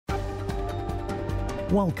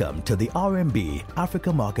Welcome to the RMB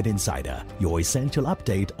Africa Market Insider, your essential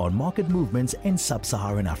update on market movements in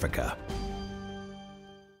sub-Saharan Africa.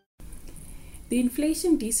 The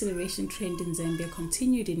inflation deceleration trend in Zambia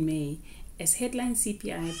continued in May as headline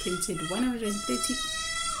CPI printed 130.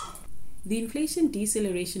 The inflation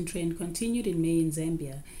deceleration trend continued in May in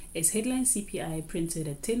Zambia as headline CPI printed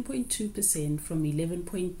at 10.2% from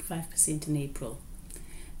 11.5% in April.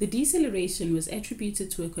 The deceleration was attributed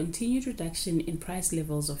to a continued reduction in price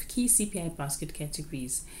levels of key CPI basket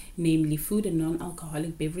categories, namely food and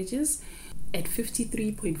non-alcoholic beverages at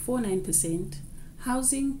 53.49%,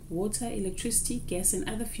 housing, water, electricity, gas and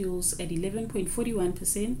other fuels at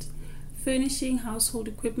 11.41%, furnishing, household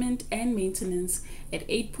equipment and maintenance at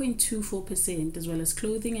 8.24%, as well as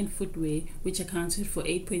clothing and footwear, which accounted for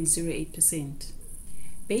 8.08%.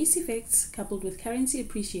 Base effects, coupled with currency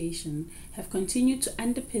appreciation, have continued to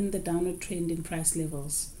underpin the downward trend in price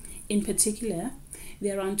levels. In particular,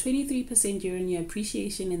 the around 23% year-on-year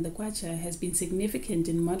appreciation in the kwacha has been significant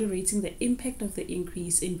in moderating the impact of the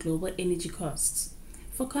increase in global energy costs.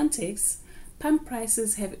 For context, pump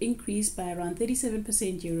prices have increased by around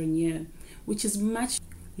 37% year-on-year, which is much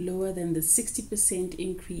lower than the 60%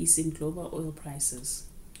 increase in global oil prices.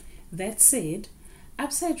 That said,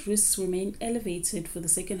 upside risks remain elevated for the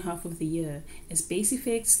second half of the year as base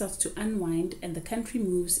effects start to unwind and the country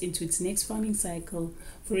moves into its next farming cycle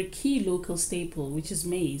for a key local staple, which is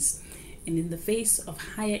maize, and in the face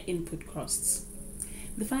of higher input costs.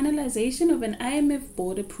 The finalization of an IMF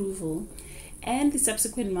board approval and the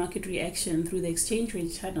subsequent market reaction through the exchange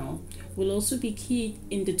rate channel will also be key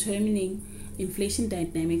in determining inflation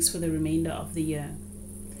dynamics for the remainder of the year.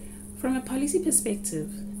 From a policy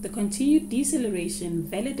perspective, the continued deceleration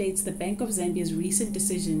validates the Bank of Zambia's recent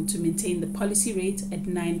decision to maintain the policy rate at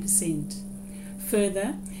 9%.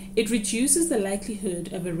 Further, it reduces the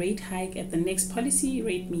likelihood of a rate hike at the next policy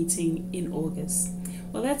rate meeting in August.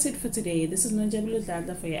 Well, that's it for today. This is Nonjabulo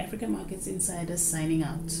Dladla for your Africa Markets Insider signing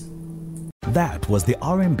out. That was the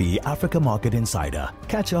RMB Africa Market Insider.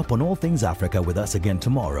 Catch up on all things Africa with us again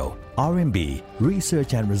tomorrow. RMB,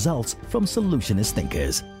 research and results from solutionist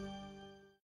thinkers.